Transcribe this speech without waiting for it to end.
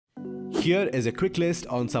Here is a quick list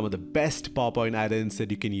on some of the best PowerPoint add-ins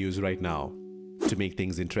that you can use right now. To make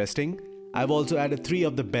things interesting, I've also added 3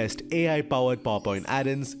 of the best AI-powered PowerPoint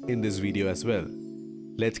add-ins in this video as well.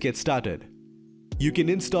 Let's get started. You can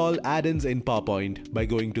install add-ins in PowerPoint by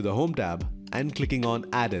going to the Home tab and clicking on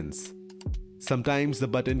Add-ins. Sometimes the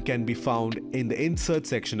button can be found in the Insert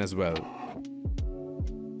section as well.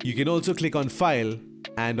 You can also click on File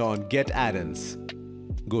and on Get Add-ins.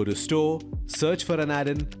 Go to Store, search for an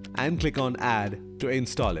add-in and click on Add to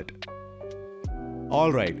install it.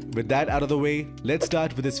 Alright, with that out of the way, let's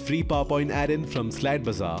start with this free PowerPoint add-in from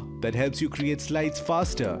SlideBazaar that helps you create slides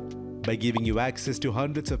faster by giving you access to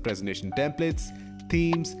hundreds of presentation templates,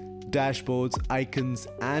 themes, dashboards, icons,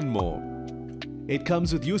 and more. It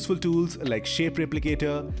comes with useful tools like Shape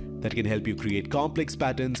Replicator that can help you create complex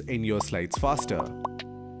patterns in your slides faster.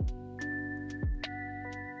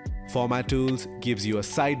 Format Tools gives you a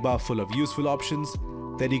sidebar full of useful options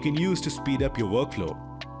that you can use to speed up your workflow.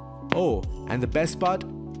 Oh, and the best part,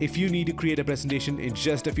 if you need to create a presentation in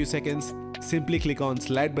just a few seconds, simply click on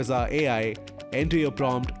SlideBazaar AI, enter your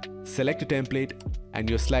prompt, select a template, and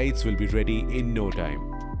your slides will be ready in no time.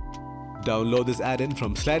 Download this add-in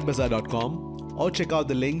from SlideBazaar.com or check out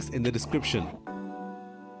the links in the description.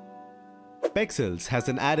 Pexels has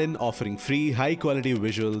an add-in offering free high-quality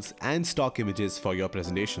visuals and stock images for your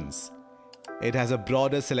presentations. It has a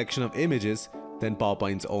broader selection of images than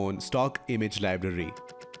PowerPoint's own stock image library.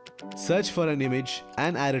 Search for an image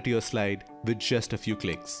and add it to your slide with just a few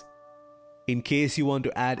clicks. In case you want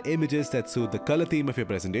to add images that suit the color theme of your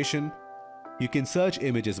presentation, you can search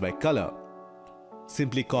images by color.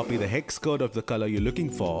 Simply copy the hex code of the color you're looking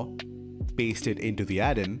for, paste it into the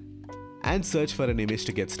add-in, and search for an image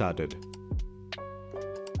to get started.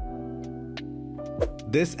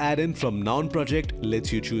 This add-in from Noun Project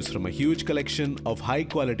lets you choose from a huge collection of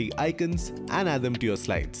high-quality icons and add them to your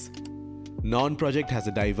slides. Noun Project has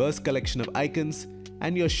a diverse collection of icons,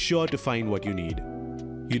 and you're sure to find what you need.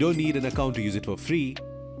 You don't need an account to use it for free,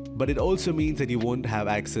 but it also means that you won't have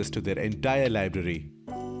access to their entire library.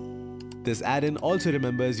 This add-in also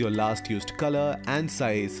remembers your last used color and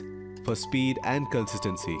size for speed and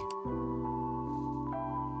consistency.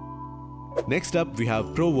 Next up, we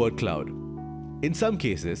have Pro Word Cloud. In some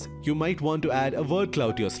cases, you might want to add a word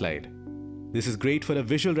cloud to your slide. This is great for a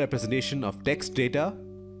visual representation of text data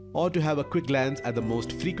or to have a quick glance at the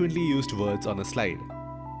most frequently used words on a slide.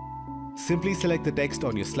 Simply select the text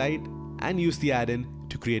on your slide and use the add-in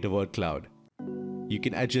to create a word cloud. You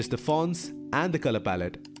can adjust the fonts and the color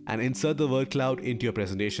palette and insert the word cloud into your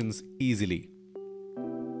presentations easily.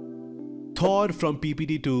 Thor from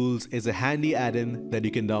PPTools is a handy add-in that you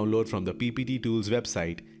can download from the PPTools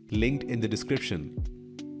website linked in the description.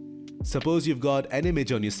 Suppose you've got an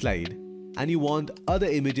image on your slide and you want other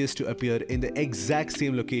images to appear in the exact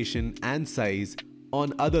same location and size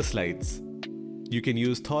on other slides. You can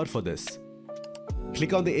use Thor for this.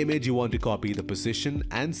 Click on the image you want to copy the position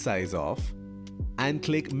and size of and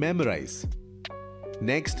click Memorize.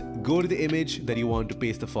 Next, go to the image that you want to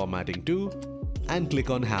paste the formatting to and click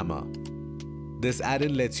on Hammer. This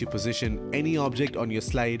add-in lets you position any object on your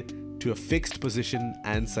slide to a fixed position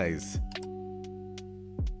and size.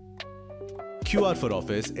 QR for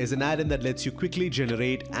Office is an add-in that lets you quickly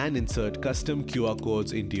generate and insert custom QR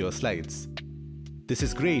codes into your slides. This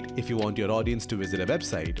is great if you want your audience to visit a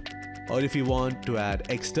website or if you want to add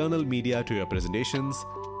external media to your presentations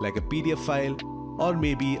like a PDF file or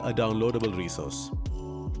maybe a downloadable resource.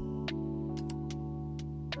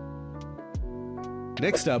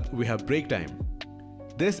 Next up, we have Breaktime.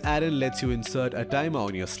 This add-in lets you insert a timer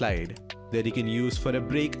on your slide that you can use for a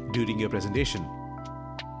break during your presentation.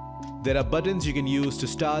 There are buttons you can use to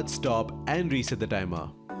start, stop, and reset the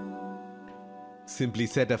timer. Simply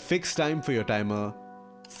set a fixed time for your timer,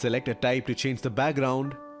 select a type to change the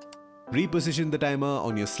background, reposition the timer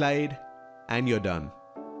on your slide, and you're done.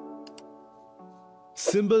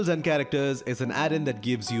 Symbols and Characters is an add-in that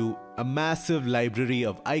gives you a massive library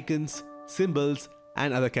of icons, symbols,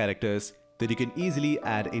 and other characters that you can easily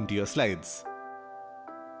add into your slides.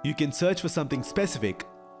 You can search for something specific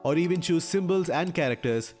or even choose symbols and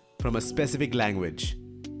characters from a specific language.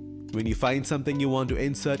 When you find something you want to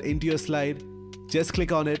insert into your slide, just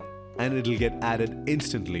click on it and it'll get added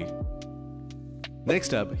instantly.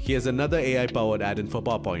 Next up, here's another AI-powered add-in for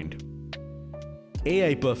PowerPoint.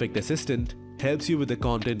 AI Perfect Assistant helps you with the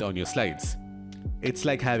content on your slides. It's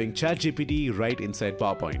like having ChatGPT right inside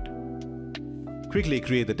PowerPoint. Quickly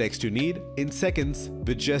create the text you need in seconds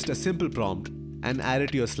with just a simple prompt and add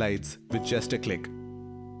it to your slides with just a click.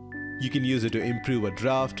 You can use it to improve a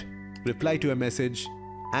draft, reply to a message,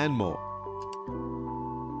 and more.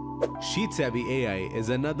 SheetSavvy AI is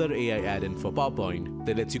another AI add-in for PowerPoint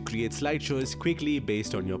that lets you create slideshows quickly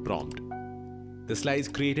based on your prompt. The slides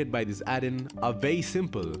created by this add-in are very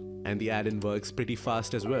simple and the add-in works pretty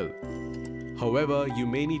fast as well. However, you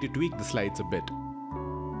may need to tweak the slides a bit.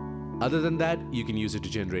 Other than that, you can use it to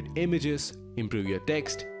generate images, improve your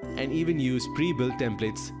text, and even use pre-built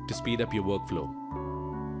templates to speed up your workflow.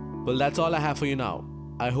 Well, that's all I have for you now.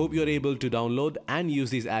 I hope you're able to download and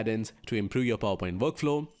use these add-ins to improve your PowerPoint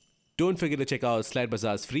workflow. Don't forget to check out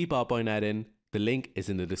SlideBazaar's free PowerPoint add-in. The link is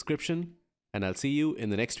in the description, and I'll see you in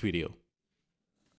the next video.